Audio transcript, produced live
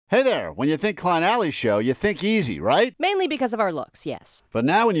Hey there, when you think Klein Alley Show, you think easy, right? Mainly because of our looks, yes. But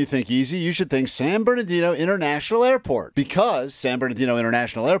now when you think easy, you should think San Bernardino International Airport. Because San Bernardino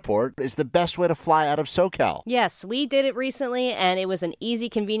International Airport is the best way to fly out of SoCal. Yes, we did it recently, and it was an easy,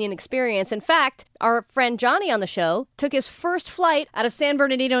 convenient experience. In fact, our friend Johnny on the show took his first flight out of San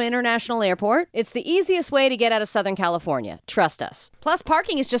Bernardino International Airport. It's the easiest way to get out of Southern California. Trust us. Plus,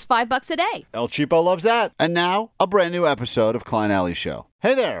 parking is just $5 a day. El Cheapo loves that. And now, a brand new episode of Klein Alley Show.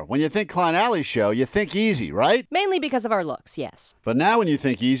 Hey there, when you think Klein Alley Show, you think easy, right? Mainly because of our looks, yes. But now when you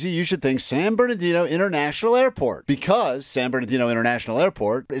think easy, you should think San Bernardino International Airport. Because San Bernardino International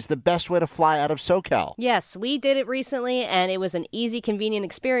Airport is the best way to fly out of SoCal. Yes, we did it recently, and it was an easy, convenient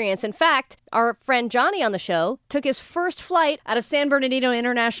experience. In fact, our friend Johnny on the show took his first flight out of San Bernardino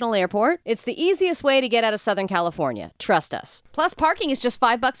International Airport. It's the easiest way to get out of Southern California. Trust us. Plus, parking is just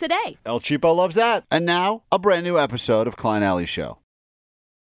 $5 a day. El Cheapo loves that. And now, a brand new episode of Klein Alley Show.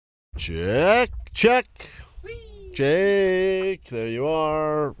 Check. Whee. Jake, there you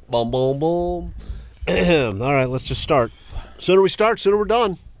are. Boom, boom, boom. All right, let's just start. Sooner we start, sooner we're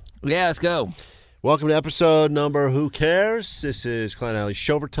done. Yeah, let's go. Welcome to episode number Who Cares? This is Klein Alley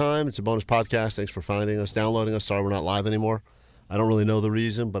Shovertime. It's a bonus podcast. Thanks for finding us, downloading us. Sorry we're not live anymore. I don't really know the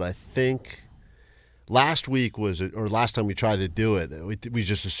reason, but I think last week or last time we tried to do it, we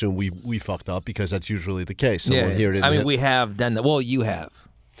just assumed we fucked up because that's usually the case. Someone here didn't we have done that. Well, you have.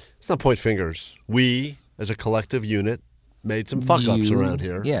 Let's not point fingers. We, as a collective unit, made some fuck-ups around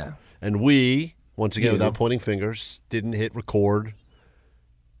here. Yeah. And we, once again, without pointing fingers, didn't hit record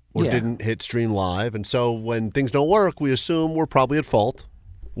or didn't hit stream live. And so when things don't work, we assume we're probably at fault.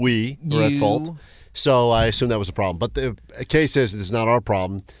 We are at fault. So I assume that was a problem. But the case is, it's not our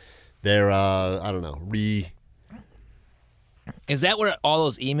problem. They're, I don't know, Is that where all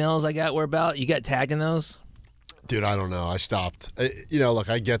those emails I got were about? You got tagged in those? Dude, I don't know. I stopped. Look,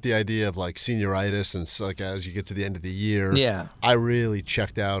 I get the idea of like senioritis and like as you get to the end of the year. Yeah. I really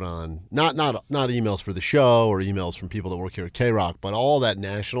checked out on not emails for the show or emails from people that work here at K-Rock, but all that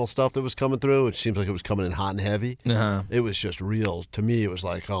national stuff that was coming through. It seems like it was coming in hot and heavy. Uh-huh. It was just real. To me, it was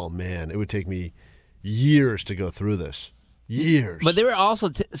like, oh man, it would take me years to go through this. Years. But they were also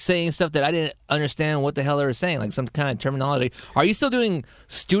saying stuff that I didn't understand what the hell they were saying, like some kind of terminology. Are you still doing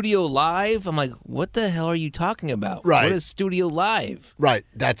studio live? I'm like, what the hell are you talking about? Right. What is studio live? Right.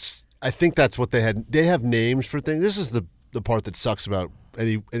 I think that's what they had. They have names for things. This is the part that sucks about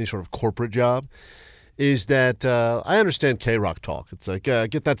any sort of corporate job is that I understand K-Rock talk. It's like,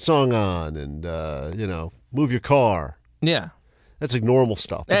 get that song on and, move your car. Yeah. That's like normal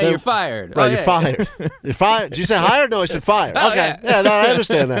stuff. Hey, you're fired. Right, you're fired. You're fired. Did you say hired? No, I said fired. Oh, okay. Yeah, no, I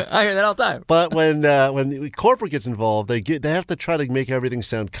understand that. I hear that all the time. But when corporate gets involved, they have to try to make everything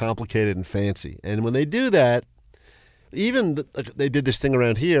sound complicated and fancy. And when they do that, they did this thing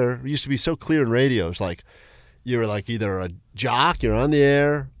around here. It used to be so clear in radio. It's like you're like either a jock, you're on the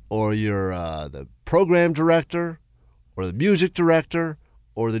air, or you're the program director, or the music director,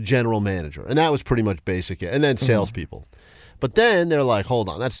 or the general manager. And that was pretty much basic. And then salespeople. But then they're like, hold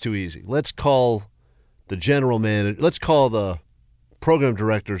on, that's too easy. Let's call the general manager, let's call the program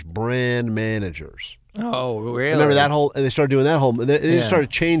directors brand managers. Oh, really? Remember that whole, and they started doing that whole, they just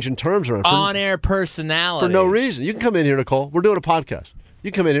started changing terms around. On-air personality. For no reason. You can come in here, Nicole. We're doing a podcast. You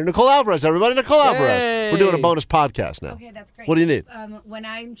can come in here. Nicole Alvarez, everybody. Nicole Alvarez. We're doing a bonus podcast now. Okay, that's great. What do you need? When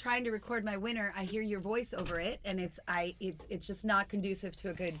I'm trying to record my winner, I hear your voice over it, and it's just not conducive to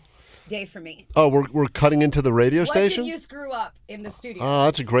a good day for me. Oh, we're cutting into the radio station? What did you screw up in the studio? Oh,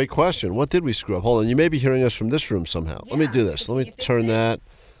 that's a great question. What did we screw up? Hold on. You may be hearing us from this room somehow. Let me do this. Let me turn that.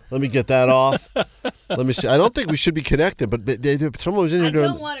 Let me get that off. Let me see. I don't think we should be connected, but someone was in here I doing...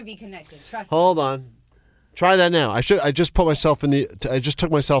 don't want to be connected. Trust me. Hold on. Try that now. I just put myself in the... I just took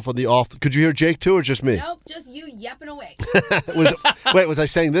myself on the off... Could you hear Jake too, or just me? Nope, just you yapping away. Was I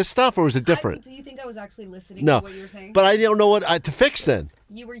saying this stuff, or was it different? Do you think I was actually listening to what you were saying? But I don't know what to fix then.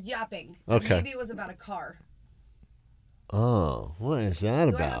 You were yapping. Okay. Maybe it was about a car. Oh, what is that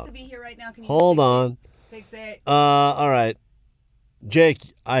about? Do I have to be here right now? Can you Hold on. Fix it. All right. Jake,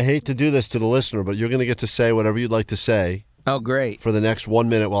 I hate to do this to the listener, but you're going to get to say whatever you'd like to say. Oh, great. For the next 1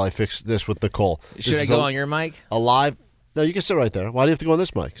 minute while I fix this with Nicole. Should I go on your mic? A live... No, you can sit right there. Why do you have to go on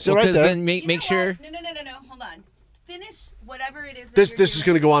this mic? Sit right there. Then make sure... No. Hold on. Finish whatever it is. This is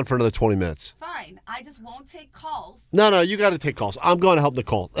going to go on for another 20 minutes. Fine. I just won't take calls. No, you got to take calls. I'm going to help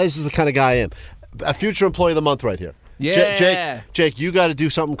Nicole. This is the kind of guy I am. A future employee of the month right here. Yeah. Jake, you got to do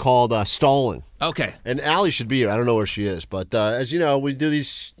something called stalling. Okay. And Allie should be here. I don't know where she is. But as you know, we do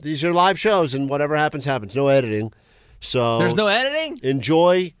these are live shows, and whatever happens, happens. No editing. So there's no editing?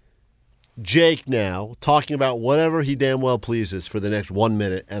 Enjoy Jake now talking about whatever he damn well pleases for the next 1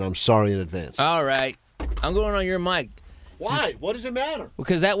 minute, and I'm sorry in advance. All right. I'm going on your mic. Why? What does it matter?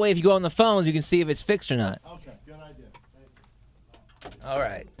 Because that way, if you go on the phones, you can see if it's fixed or not. Okay, good idea. All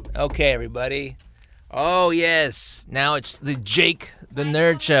right. Okay, everybody. Oh, yes. Now it's the Jake the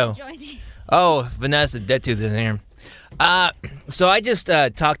Nerd Show. Oh, Vanessa, Dead Tooth is here. So I just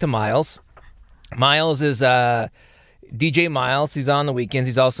talked to Miles. Miles is DJ Miles. He's on the weekends.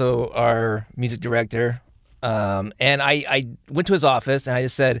 He's also our music director. And I went to his office, and I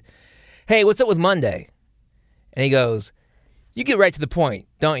just said, hey, what's up with Monday? And he goes, you get right to the point,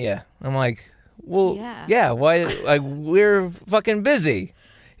 don't you? I'm like, well, yeah, why? Like, we're fucking busy.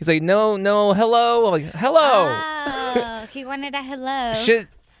 He's like, no, hello. I'm like, hello. Oh, he wanted a hello.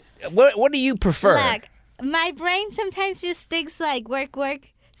 What do you prefer? Look, my brain sometimes just thinks like work.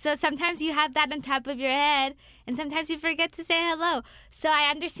 So sometimes you have that on top of your head, and sometimes you forget to say hello. So I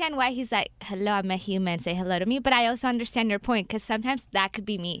understand why he's like, hello, I'm a human, say hello to me. But I also understand your point, because sometimes that could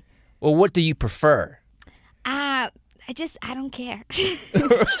be me. Well, what do you prefer? I don't care.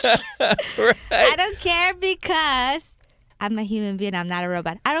 Right. I don't care because I'm a human being. I'm not a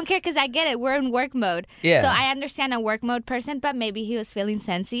robot. I don't care because I get it. We're in work mode. Yeah. So I understand a work mode person, but maybe he was feeling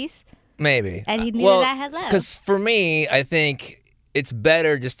sensies. Maybe. And he needed that hello. Because for me, I think it's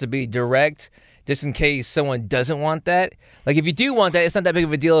better just to be direct, just in case someone doesn't want that. Like, if you do want that, it's not that big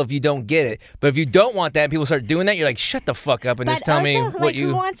of a deal if you don't get it. But if you don't want that and people start doing that, you're like, shut the fuck up and just tell me what you...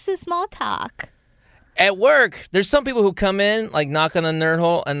 who wants to small talk? At work, there's some people who come in, like, knock on the nerd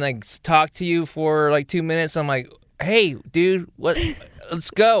hole and, like, talk to you for, like, 2 minutes. I'm like, hey, dude, what?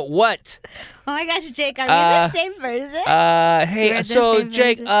 Let's go. What? Oh, my gosh, Jake, are we the same person? Hey, so,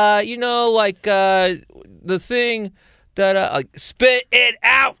 Jake, you know, like, the thing that, like, spit it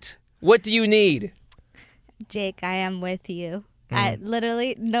out. What do you need? Jake, I am with you. I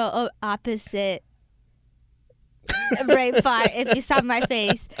literally, no opposite brain fart if you saw my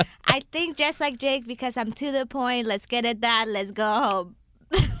face. I think just like Jake, because I'm to the point, let's get it done, let's go home.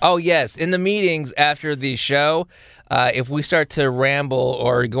 Oh, yes. In the meetings after the show, if we start to ramble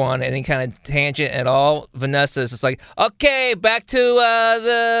or go on any kind of tangent at all, Vanessa's just like, okay, back to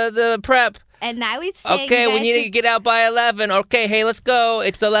the prep. And I would say, okay, we need to get out by 11. Okay, hey, let's go.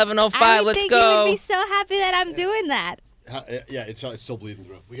 It's 11:05. I Let's think go. you would be so happy that I'm doing that. Yeah, it's still bleeding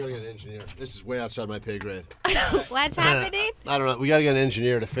through. We gotta get an engineer. This is way outside my pay grade. What's happening? I don't know. We gotta get an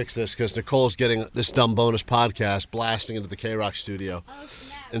engineer to fix this because Nicole's getting this dumb bonus podcast blasting into the K-Rock studio.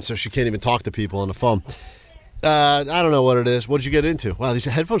 And so she can't even talk to people on the phone. I don't know what it is. What did you get into? Wow, these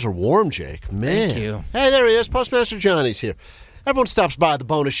headphones are warm, Jake. Man. Thank you. Hey, there he is. Postmaster Johnny's here. Everyone stops by the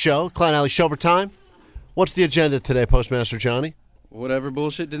bonus show, Klein Alley Shovertime. What's the agenda today, Postmaster Johnny? Whatever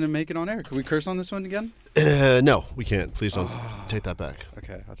bullshit didn't make it on air. Can we curse on this one again? No, we can't. Please don't take that back.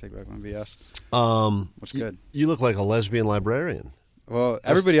 Okay, I'll take back my BS. What's good? You look like a lesbian librarian. Well,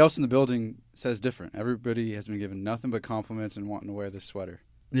 everybody else in the building says different. Everybody has been given nothing but compliments and wanting to wear this sweater.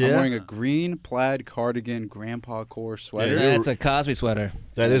 Yeah? I'm wearing a green plaid cardigan grandpa core sweater. Yeah, That's a Cosby sweater.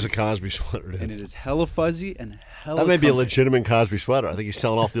 That is a Cosby sweater, dude. And it is hella fuzzy and hella That may be a comfy. legitimate Cosby sweater. I think he's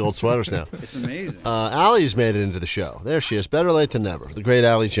selling off the old sweaters now. It's amazing. Allie's made it into the show. There she is. Better late than never. The great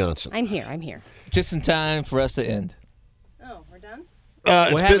Allie Johnson. I'm here. Just in time for us to end. Oh, we're done?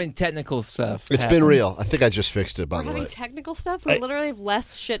 We're having technical stuff. It's been real. I think I just fixed it, by We're the way. having technical stuff? We literally have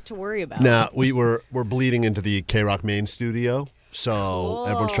less shit to worry about. Now, we're bleeding into the K-Rock main studio, so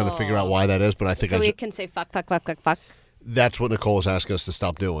everyone's trying to figure out why that is, but I think So we can say fuck. that's what Nicole was asking us to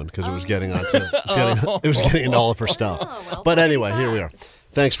stop doing because it was getting onto it was getting into all of her stuff. well, But anyway, here we are.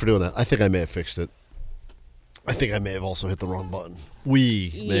 Thanks for doing that. I think I may have fixed it. I think I may have also hit the wrong button.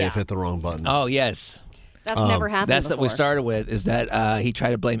 We may have hit the wrong button. Oh, yes. That's never happened That's before. what we started with, is that he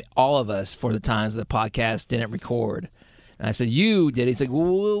tried to blame all of us for the times the podcast didn't record. And I said, you did. He's like,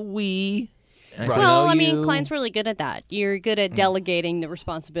 well, we. And I said, Well, "No, I mean, you." Klein's really good at that. You're good at delegating the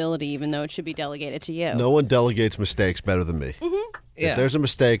responsibility, even though it should be delegated to you. No one delegates mistakes better than me. Yeah. If there's a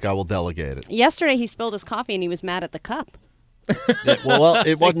mistake, I will delegate it. Yesterday, he spilled his coffee and he was mad at the cup. Well,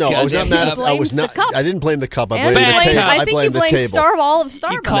 it was no. I was not mad at. I was Blames the not. cup. I didn't blame the cup. I And blamed the blamed- table. I I think blamed you the blamed table. all of You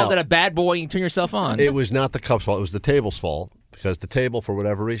Starbucks. called it a bad boy and you turn yourself on. It was not the cup's fault. It was the table's fault because the table, for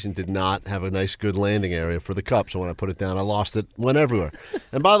whatever reason, did not have a nice, good landing area for the cup. So when I put it down, I lost it. Went everywhere.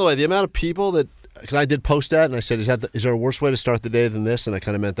 And by the way, the amount of people that, because I did post that, and I said, is there a worse way to start the day than this? And I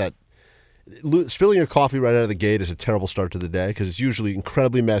kind of meant that spilling your coffee right out of the gate is a terrible start to the day because it's usually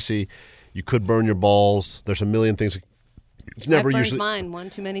incredibly messy. You could burn your balls. There's a million things It's never I've burned usually mine one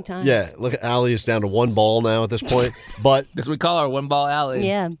too many times. Yeah, look, Allie is down to one ball now at this point. But That's what we call our one ball alley.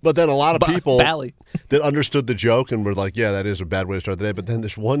 Yeah. but then a lot of people Bally. that understood the joke and were like, yeah, that is a bad way to start the day. But then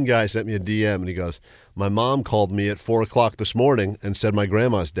this one guy sent me a DM and he goes, my mom called me at 4 o'clock this morning and said my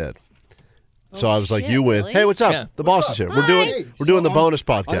grandma's dead. So I was like, shit, you win. really? Hey, what's up? Yeah. The boss is here. We're doing the bonus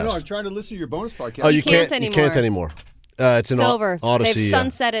podcast. I don't know. I'm trying to listen to your bonus podcast. Oh, you can't You can't anymore. It's over. Odyssey. They've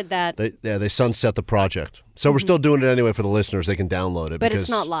sunsetted that. They sunset the project. So we're still doing it anyway for the listeners. They can download it. But because it's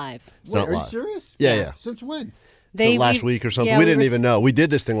not live. It's Wait, not are live. you serious? Yeah. Since when? So last week or something. yeah, we didn't rec- even know. We did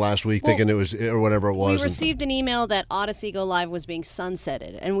this thing last week thinking it was, or whatever it was. We received an email that Odyssey Go Live was being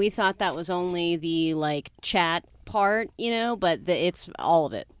sunsetted, and we thought that was only the chat part, but it's all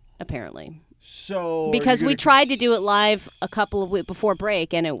of it apparently. So Because we tried to do it live a couple of weeks before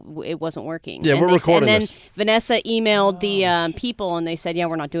break, and it wasn't working. Yeah, and we're recording And then this. Vanessa emailed the people, and they said, "Yeah,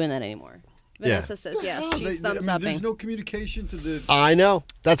 we're not doing that anymore." Vanessa says yes. No, She's thumbs upping. There's no communication to the. I know.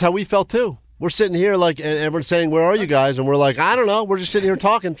 That's how we felt too. We're sitting here and everyone's saying, "Where are you guys?" And we're like, "I don't know. We're just sitting here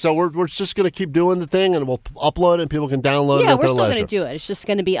talking." So we're just gonna keep doing the thing, and we'll upload it, and people can download it. Yeah, at we're their still leisure. going to do it. It's just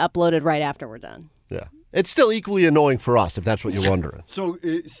going to be uploaded right after we're done. Yeah, it's still equally annoying for us if that's what you're wondering. So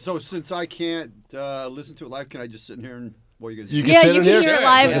since I can't listen to it live, can I just sit in here and while you guys? You can Yeah, sit you in can here. hear it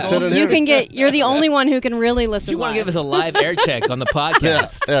live. You can sit in You here. can get. You're the only one who can really listen. You want to live. give us a live air check on the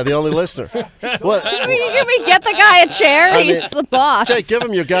podcast? Yeah, the only listener. What? Can we get the guy a chair? I mean, He's the boss. Jake, give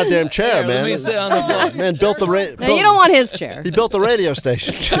him your goddamn chair, Here, man. let me sit on the floor. Man built the No, you don't want his chair. He built the radio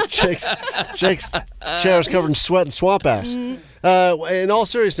station. Jake's chair is covered in sweat and swamp ass. In all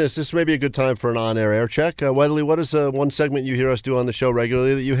seriousness, this may be a good time for an on-air air check. Weatherly, what is one segment you hear us do on the show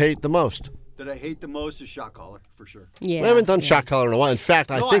regularly that you hate the most? That I hate the most is shot caller for sure. Yeah. We haven't done shot collar in a while. In fact,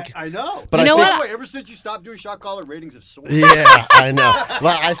 I think. I know. But You I know think, what? By the way, ever since you stopped doing shot caller, ratings have soared. Yeah, I know.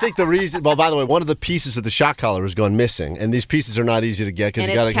 Well, I think the reason. Well, by the way, one of the pieces of the shot collar has gone missing, and these pieces are not easy to get because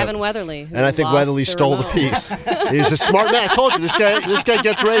And you got it's to. Kevin Weatherly. Who And I think lost Weatherly stole the remote. piece. He's a smart man. I told you this guy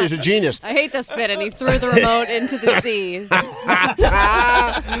gets ready. He's a genius. I hate this bit, and he threw the remote into the sea.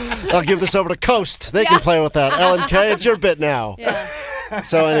 I'll give this over to Coast. They can play with that. LMK, it's your bit now. Yeah.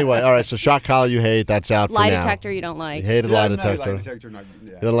 So anyway, all right. So shot collar you hate. That's out Lie for now. detector you don't You like. hated lie detector.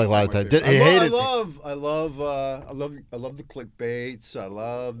 You don't like lie detector. He hated. I love the clickbaits. I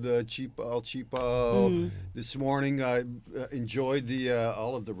love the cheapo. This morning I enjoyed the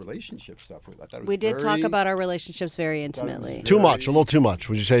all of the relationship stuff. I thought it was We did talk very- about our relationships very intimately. Too much, a little too much.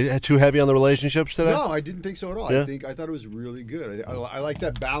 Would you say too heavy on the relationships today? No, I didn't think so at all. Yeah? I thought it was really good. I like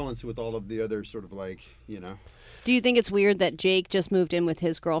that balance with all of the other sort of Do you think it's weird that Jake just moved in with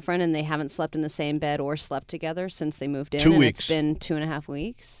his girlfriend and they haven't slept in the same bed or slept together since they moved in? 2 and weeks. It's been 2.5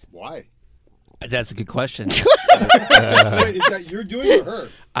 weeks. Why? That's a good question. Wait, is that you're doing or her?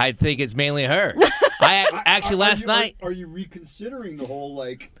 I think it's mainly her. I actually last night, Are you reconsidering the whole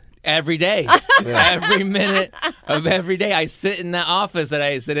every day, every minute of every day, I sit in that office that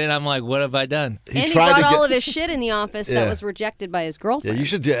I sit in. I'm like, what have I done? And he tried brought to all of his shit in the office Yeah. that was rejected by his Yeah, girlfriend. you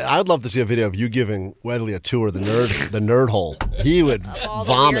should. I'd love to see a video of you giving Weatherly a tour of the nerd hole. He would All the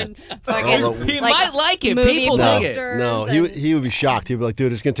vomit. weird fucking, All the- He might like it. movie People No, dig it. posters no, and- he would be shocked. He'd be like,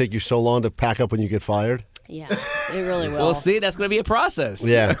 "Dude, it's gonna take you so long to pack up when you get fired." Yeah, it really will. Well, see, that's going to be a process.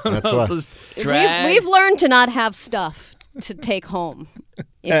 Yeah, that's why. Just drag. We've learned to not have stuff to take home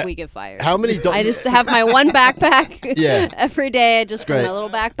if we get fired. How many? I just have my one backpack. Yeah. Every day I just put Great. my little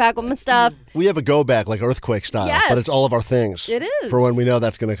backpack with my stuff. We have a go back like earthquake style, Yes. but it's all of our things. It is. for when we know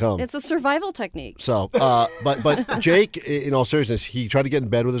that's gonna come. It's a survival technique. So, but Jake, in all seriousness, he tried to get in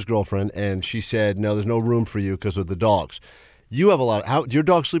bed with his girlfriend, and she said, "No, there's no room for you because of the dogs." You have a lot. How do your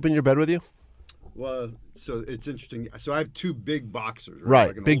dogs sleep in your bed with you? Well, so it's interesting. So I have two big boxers, Right,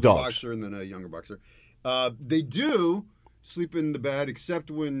 Like an big older dogs. boxer and then a younger boxer. They do sleep in the bed,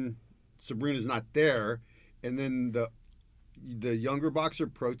 except when Sabrina's not there, and then the younger boxer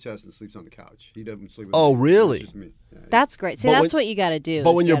protests and sleeps on the couch. He doesn't sleep with Oh, me. really? It's just me. Yeah. That's great. See, But that's when- what you got to do. But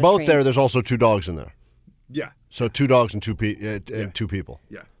is when you you're gotta both train there, them. there's also two dogs in there. Yeah. So two dogs and two people.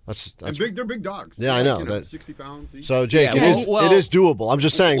 Yeah. That's And they're big dogs. Yeah, I They're know. like, That- 60 pounds each. So Jake, Yeah, well- it is doable. I'm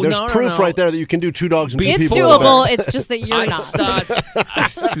just saying, Well, there's no, proof no. right there that you can do two dogs and two It's people. in a bed. doable. It's just that you're I not.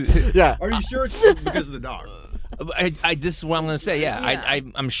 stopped. Yeah. Are you sure it's because of the dog? This is what I'm going to say. Yeah,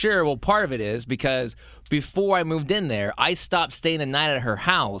 I'm sure. Well, part of it is because before I moved in there, I stopped staying the night at her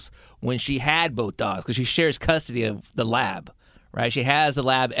house when she had both dogs because she shares custody of the lab. Right, she has the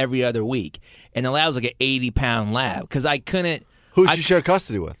lab every other week, and the lab was like an 80-pound lab because I couldn't. Who does she share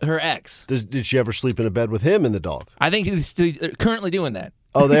custody with? Her ex. Did she ever sleep in a bed with him and the dog? I think he's still currently doing that.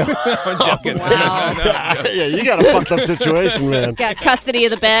 Oh, they are. I'm joking. Wow. Yeah, you got a fucked up situation, man. Got custody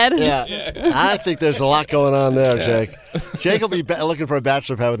of the bed. Yeah. I think there's a lot going on there, Jake. Jake will be looking for a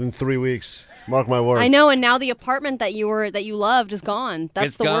bachelor pad within 3 weeks. Mark my words. I know, and now the apartment that you loved is gone. That's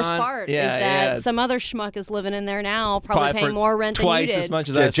It's the worst gone. part. Yeah, is that yeah, some other schmuck is living in there now, probably paying for more rent than you twice did. as much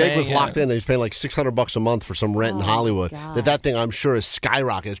as I Yeah, was Jake paying, was locked in. He was paying like $600 a month for some rent in Hollywood. God. That thing, I'm sure, is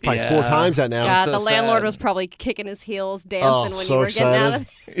skyrocketed. It's probably Yeah. 4 times that now. God, so the landlord sad. was probably kicking his heels, dancing when so you were getting out of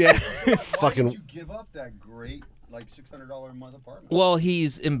excited. it. Yeah. Fucking. Why did you give up that great, like $600 a month apartment? Well,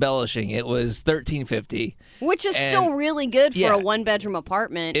 he's embellishing. It was $1,350. Which is And- still really good for yeah. a one-bedroom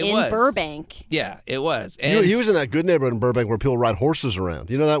apartment It in was. Burbank. Yeah, it was. He, And he was in that good neighborhood in Burbank where people ride horses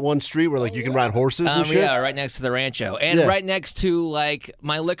around. You know that one street where like you can ride horses and shit? yeah, right next to the Rancho, and Yeah. right next to like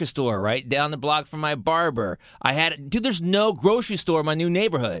my liquor store, right down the block from my barber. There's no grocery store in my new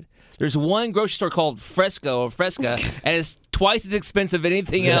neighborhood. There's one grocery store called Fresca, and it's twice as expensive as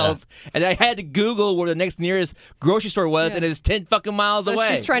anything else. And I had to Google where the next nearest grocery store was, and it's 10 fucking miles So away.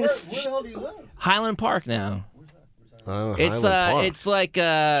 she's trying to. Where the hell do you live? Highland Park now. Highland Park. It's like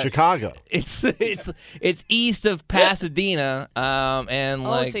Chicago. it's east of Pasadena, and Oh,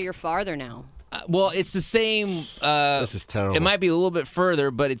 like so you're farther now. well, it's the same. This is terrible. It might be a little bit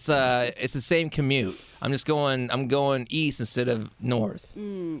further, but it's the same commute. I'm going east instead of north.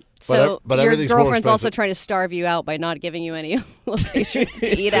 So but your everything's more girlfriend's also expensive. trying to starve you out by not giving you any locations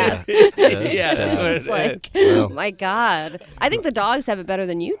to eat at. This is Yeah, sad. that's It's like, Well. my God. I think the dogs have it better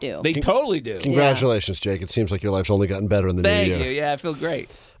than you do. They totally do. Congratulations, Jake. It seems like your life's only gotten better in the Thank new year. you. Yeah, I feel great.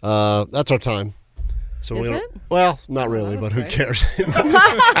 That's our time. So Is we're gonna, it? Well, not really, was but who great. cares?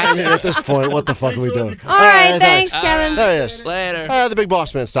 I mean, at this point, what the fuck are we doing? All right, thanks, Kevin. There he is. Later. The big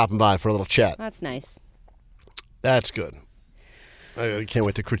boss man stopping by for a little chat. That's nice. That's good. I can't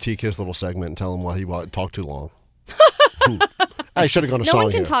wait to critique his little segment and tell him why he talked too long. I should have gone a No song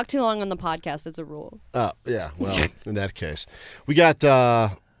one can here. talk too long on the podcast. It's a rule. Yeah, well, in that case. We had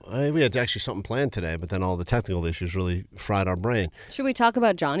actually something planned today, but then all the technical issues really fried our brain. Should we talk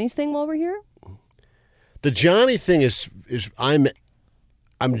about Johnny's thing while we're here? The Johnny thing is I'm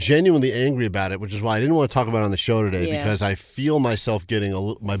genuinely angry about it, which is why I didn't want to talk about it on the show today Yeah. because I feel myself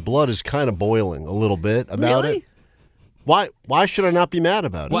getting my blood is kind of boiling a little bit about Really? it. Why should I not be mad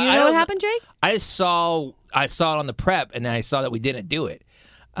about it? Well, You I know what don't- happened, Jake? I saw it on the prep, and then I saw that we didn't do it.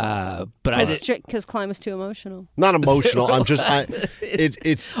 But I did. Because Klein was too emotional. Not emotional. I'm just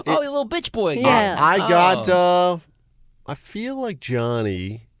it's Oh, you little bitch boy. again. Yeah. I got Oh. I feel like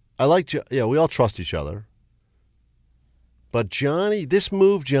Johnny. We all trust each other. But Johnny, this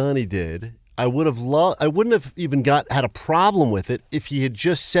move Johnny did, I wouldn't have even had a problem with it if he had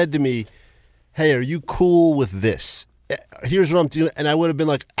just said to me, "Hey, are you cool with this? Here's what I'm doing." And I would have been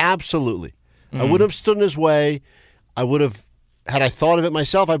like, "Absolutely." I would have stood in his way. I would have, had I thought of it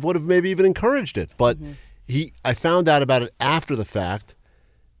myself, I would have maybe even encouraged it. But I found out about it after the fact,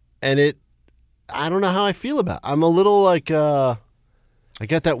 and I don't know how I feel about it. I'm a little like, I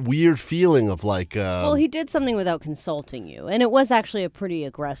get that weird feeling of like. Well, he did something without consulting you, and it was actually a pretty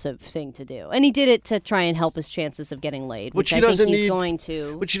aggressive thing to do. And he did it to try and help his chances of getting laid, which he I think doesn't he's need- going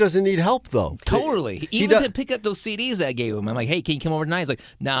to. But she doesn't need help though. Totally. He Even does- to pick up those CDs I gave him. I'm like, hey, can you come over tonight? He's like,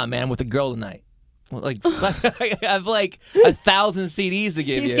 nah, man, with a girl tonight. Well, like, I have like 1,000 CDs to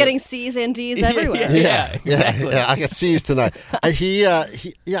give He's you. getting C's and D's everywhere. Yeah, exactly. Yeah, I got C's tonight. I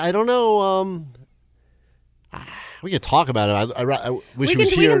don't know. We could talk about it. I wish he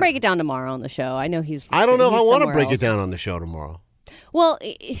was We here. can break it down tomorrow on the show. I know he's. I don't know if he's I want to somewhere break else. it down on the show tomorrow. Well,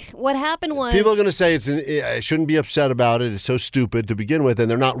 what happened was People are going to say I shouldn't be upset about it. It's so stupid to begin with, and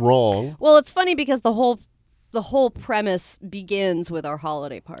they're not wrong. Well, it's funny because the whole premise begins with our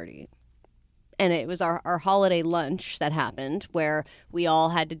holiday party. And it was our holiday lunch that happened where we all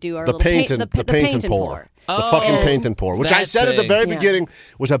had to do our The little paint paint, and the paint and pour. The fucking paint and pour, which I that said at the thing. very Yeah. beginning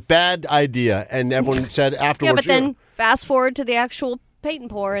was a bad idea, and everyone said Yeah, afterwards. but then fast forward to the actual paint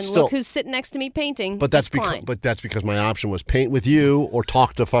and pour, and Still- look who's sitting next to me painting. But that's It's Klein. because my option was paint with you or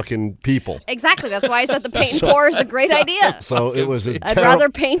talk to fucking people. Exactly. That's why I said the paint and pour is a great idea. So it was a I'd rather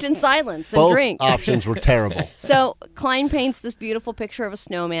paint in silence and both drink. options were terrible. So Klein paints this beautiful picture of a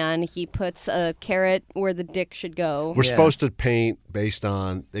snowman. He puts a carrot where the dick should go. We're Yeah. supposed to paint based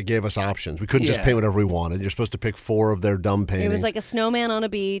on, they gave us options. We couldn't just Yeah. paint whatever we wanted. You're supposed to pick 4 of their dumb paintings. It was like a snowman on a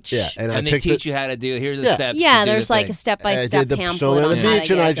beach. yeah, and I And they picked teach you how to do. Here's the Yeah. steps. Yeah, to do there's the like thing. a step-by-step I did the pamphlet snowman on on the how to beach,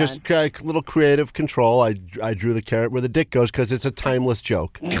 get and I it just done. little creative control. I drew the carrot where the dick goes because it's a timeless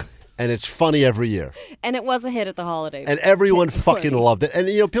joke. and it's funny every year. And it was a hit at the holidays. And everyone fucking loved it. And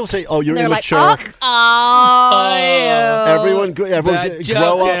people say, "Oh, you're They're immature." like, oh. Everyone grow up.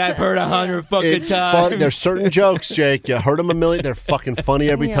 That I've heard 100 fucking It's times. funny. There's certain jokes, Jake. You heard them a million. They're fucking funny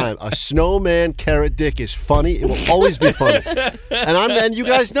every time. A snowman carrot dick is funny. It will always be funny. And you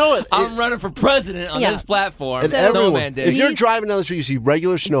guys know it. I'm running for president on this platform. And Snowman if dick. you're driving down the street, you see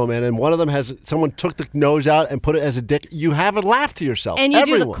regular snowman, and one of them has someone took the nose out and put it as a dick. You have a laugh to yourself. And you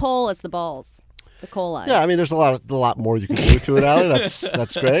Everyone. do the coal as the balls. The coal eyes. Yeah, I mean, there's a lot more you can do to it, Allie.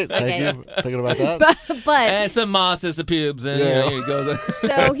 That's great. Thank you for thinking about that. But and some moss as the pubes, and here it goes.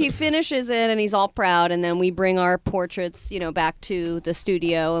 So he finishes it, and he's all proud, and then we bring our portraits, back to the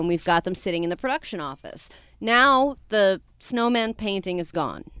studio, and we've got them sitting in the production office. Now the snowman painting is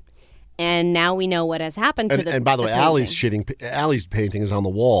gone, and now we know what has happened to the. And by the way, painting. Allie's painting is on the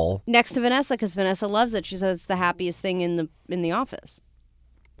wall next to Vanessa because Vanessa loves it. She says it's the happiest thing in the office.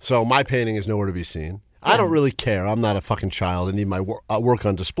 So my painting is nowhere to be seen. I don't really care. I'm not a fucking child. I need my work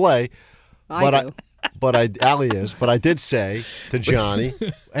on display. Allie is. But I did say to Johnny,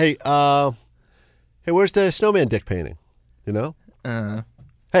 hey, where's the snowman dick painting?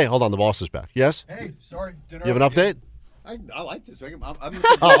 Hey, hold on. The boss is back. Yes? Hey, sorry. You have an update? I like this. Okay.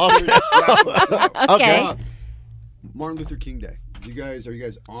 Okay. Martin Luther King Day. Are you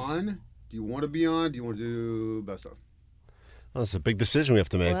guys on? Do you want to be on? Do you want to do best of? Well, it's a big decision we have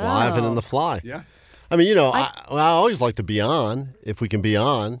to make live and in the fly. Yeah. I mean, I always like to be on if we can be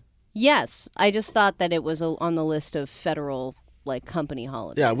on. Yes, I just thought that it was on the list of federal company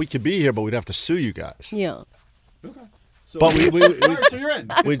holidays. Yeah, we could be here, but we'd have to sue you guys. Yeah. Okay. So, but so you're in.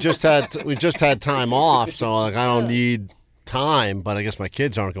 we just had time off, so I don't need time. But I guess my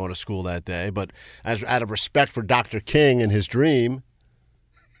kids aren't going to school that day. But out of respect for Dr. King and his dream,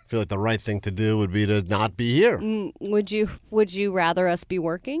 I feel like the right thing to do would be to not be here. Would you rather us be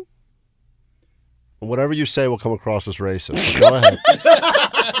working? Whatever you say will come across as racist. Go ahead.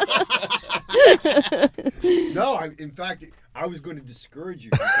 No, in fact, I was going to discourage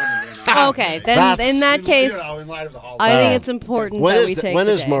you from coming in. Okay, then in that case, in light of the holiday. I think it's important that we take When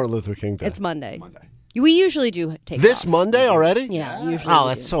the is day. Martin Luther King Day? It's Monday. We usually do take this off. Monday already? Yeah, usually. Oh,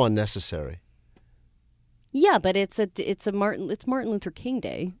 that's so unnecessary. Yeah, but it's Martin Luther King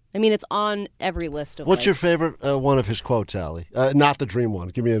Day. I mean, it's on every list of. What's your favorite one of his quotes, Allie? Not the dream one.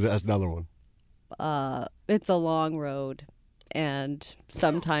 Give me another one. It's a long road, and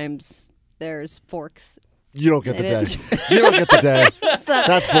sometimes there's forks. You don't get the day. You don't get the day.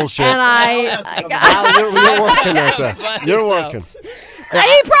 That's bullshit. And you're working at that. You're working.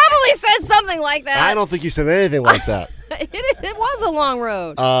 He probably said something like that. I don't think he said anything like that. It was a long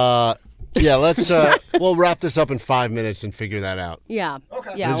road. Yeah, let's. We'll wrap this up in 5 minutes and figure that out. Yeah.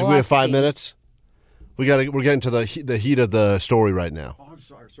 Okay. Yeah. We have 5 minutes. We're getting to the heat of the story right now. Oh, I'm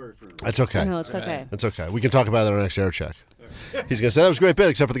sorry. Sorry for That's okay. No, it's okay. That's okay. We can talk about it on our next air check. He's gonna say that was a great bit,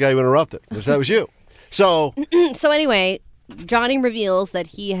 except for the guy who interrupted. That was you. So. So anyway, Johnny reveals that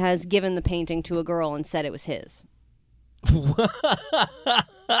he has given the painting to a girl and said it was his.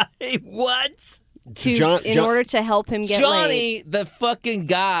 What? In order to help him get Johnny, laid. the fucking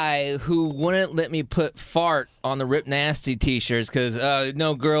guy who wouldn't let me put fart on the Rip Nasty t-shirts because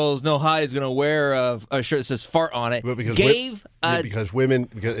no girls, no high is going to wear a shirt that says fart on it. But because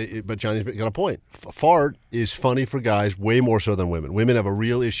but Johnny's got a point. Fart is funny for guys way more so than women. Women have a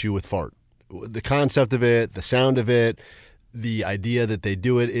real issue with fart. The concept of it, the sound of it, the idea that they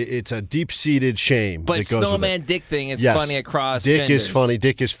do it, it's a deep-seated shame. But that goes snowman dick thing is yes. funny across Dick genders. is funny.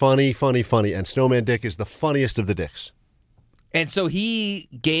 Dick is funny, funny. And snowman dick is the funniest of the dicks. And so he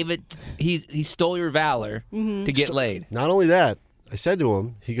gave it, he stole your valor to get laid. Not only that, I said to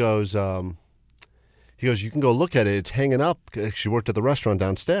him, he goes, you can go look at it. It's hanging up. She worked at the restaurant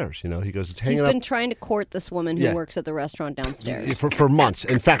downstairs. He goes, it's hanging up. He's been trying to court this woman who works at the restaurant downstairs. For months.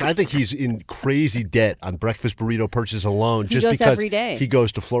 In fact, I think he's in crazy debt on breakfast burrito purchases alone He just goes because every day. he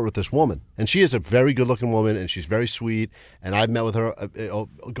goes to flirt with this woman. And she is a very good-looking woman, and she's very sweet. And I've met with her,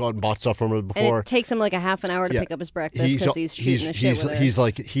 gone and bought stuff from her before. And it takes him like a half an hour to pick up his breakfast because he's shooting the shit with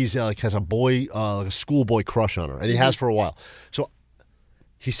her. He's has a boy, like a schoolboy crush on her, and he has for a while. So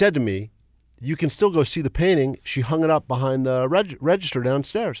he said to me, you can still go see the painting. She hung it up behind the register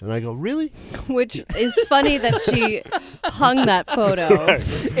downstairs. And I go, really? Which is funny that she hung that photo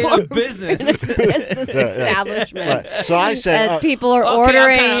In a business. this establishment. Right. So I said, And people are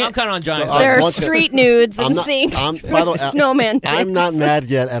ordering. I'm kind of on Johnny's Their side. street nudes and seeing by the way, snowman dicks. I'm not mad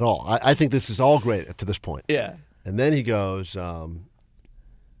yet at all. I think this is all great to this point. Yeah. And then he goes,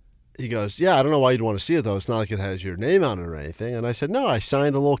 yeah, I don't know why you'd want to see it, though. It's not like it has your name on it or anything. And I said, no, I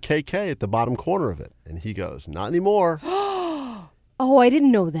signed a little KK at the bottom corner of it. And he goes, not anymore. Oh, I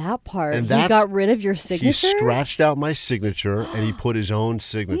didn't know that part. And He that's- got rid of your signature? He scratched out my signature and he put his own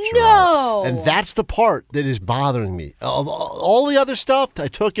signature No! on it. And that's the part that is bothering me. Of all the other stuff, I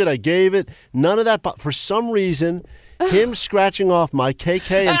took it, I gave it, none of that. But for some reason, him scratching off my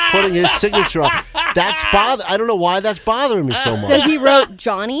KK and putting his signature on, I don't know why that's bothering me so much. So he wrote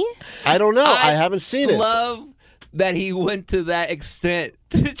Johnny? I don't know. I haven't seen it. Love that he went to that extent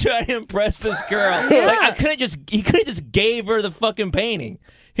to try to impress this girl. Like he could have just gave her the fucking painting.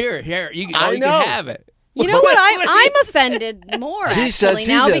 Here, you can have it. You know what? I'm offended more He says actually he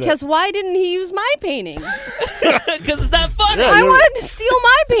now did it. because why didn't he use my painting? Because it's not funny. Yeah, I want him to steal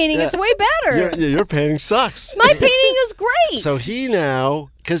my painting. Yeah. It's way better. Your painting sucks. My painting is great. So he now,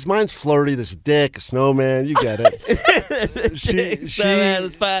 because mine's flirty, this dick, a snowman, you get it.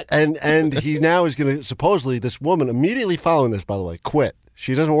 And he now is going to, supposedly, this woman, immediately following this, by the way, quit.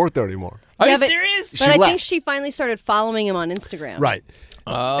 She doesn't work there anymore. Are you serious? But I think she finally started following him on Instagram. Right.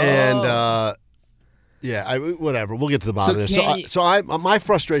 Oh. And, whatever. We'll get to the bottom of this. My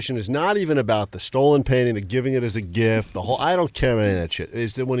frustration is not even about the stolen painting, the giving it as a gift, the whole. I don't care about any of that shit.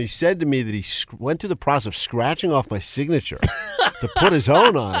 It's that when he said to me that he went through the process of scratching off my signature to put his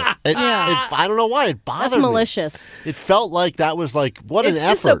own on it. I don't know why it bothered me. That's malicious. It felt like that was like what an effort.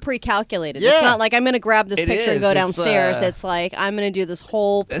 It's just so pre-calculated. Yeah. It's not like I'm going to grab this picture and go It's, downstairs. It's like I'm going to do this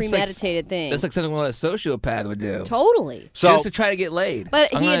whole premeditated thing. That's like something a sociopath would do. Totally. Just to try to get laid.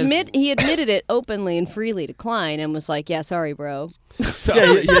 But he admitted it openly and freely to Klein and was like, "Yeah, sorry, bro."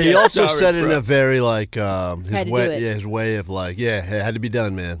 He also said it in a very like Had to do it. his way of like, it had to be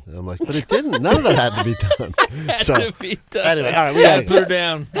done, man. And I'm like, but it didn't. None of that had to be done. To be done. Anyway, all right, we gotta gotta put her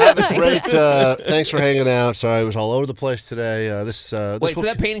down. Have a great. Thanks for hanging out. Sorry, it was all over the place today. Wait, so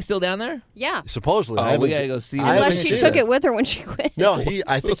that painting's still down there? Yeah. Supposedly. Oh, we gotta go see. Unless she took it with her when she quit. No,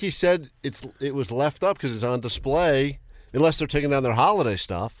 I think he said it was left up because it's on display. Unless they're taking down their holiday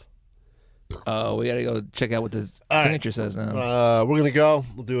stuff. Oh, we gotta go check out what the signature says now. We're gonna go.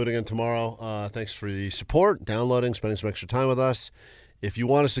 We'll do it again tomorrow. Thanks for the support, downloading, spending some extra time with us. If you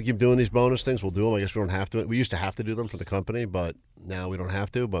want us to keep doing these bonus things, we'll do them. I guess we don't have to. We used to have to do them for the company, but now we don't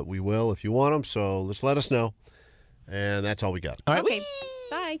have to. But we will if you want them. So just let us know. And that's all we got. All right. Okay.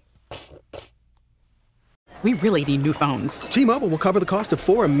 Bye. We really need new phones. T-Mobile will cover the cost of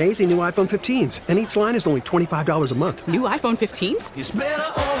 4 amazing new iPhone 15s, and each line is only $25 a month. New iPhone 15s? It's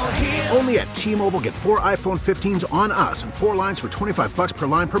better over here. Only at T-Mobile, get 4 iPhone 15s on us and 4 lines for $25 per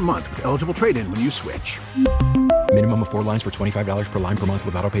line per month with eligible trade-in when you switch. Minimum of 4 lines for $25 per line per month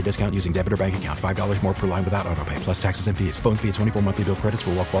with autopay discount using debit or bank account. $5 more per line without autopay, plus taxes and fees. Phone fee at 24 monthly bill credits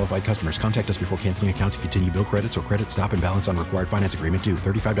for well-qualified customers. Contact us before canceling account to continue bill credits or credit stop and balance on required finance agreement due.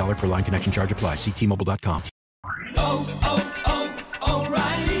 $35 per line connection charge applies. See T-Mobile.com.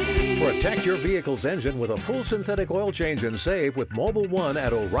 O'Reilly. Protect your vehicle's engine with a full synthetic oil change and save with Mobile One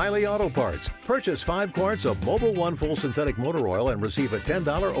at O'Reilly Auto Parts. Purchase 5 quarts of Mobile One full synthetic motor oil and receive a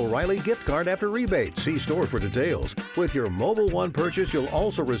 $10 O'Reilly gift card after rebate. See store for details. With your Mobile One purchase, you'll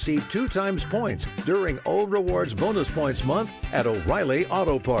also receive 2 times points during O Rewards Bonus Points Month at O'Reilly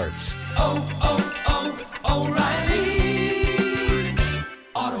Auto Parts. O'Reilly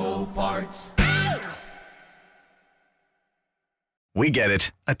Auto Parts. We get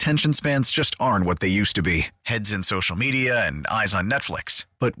it. Attention spans just aren't what they used to be. Heads in social media and eyes on Netflix.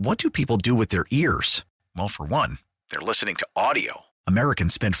 But what do people do with their ears? Well, for one, they're listening to audio.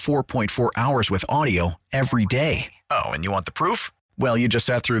 Americans spend 4.4 hours with audio every day. Oh, and you want the proof? Well, you just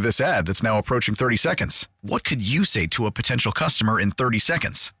sat through this ad that's now approaching 30 seconds. What could you say to a potential customer in 30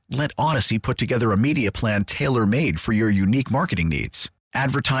 seconds? Let Odyssey put together a media plan tailor-made for your unique marketing needs.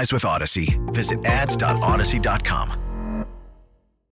 Advertise with Odyssey. Visit ads.odyssey.com.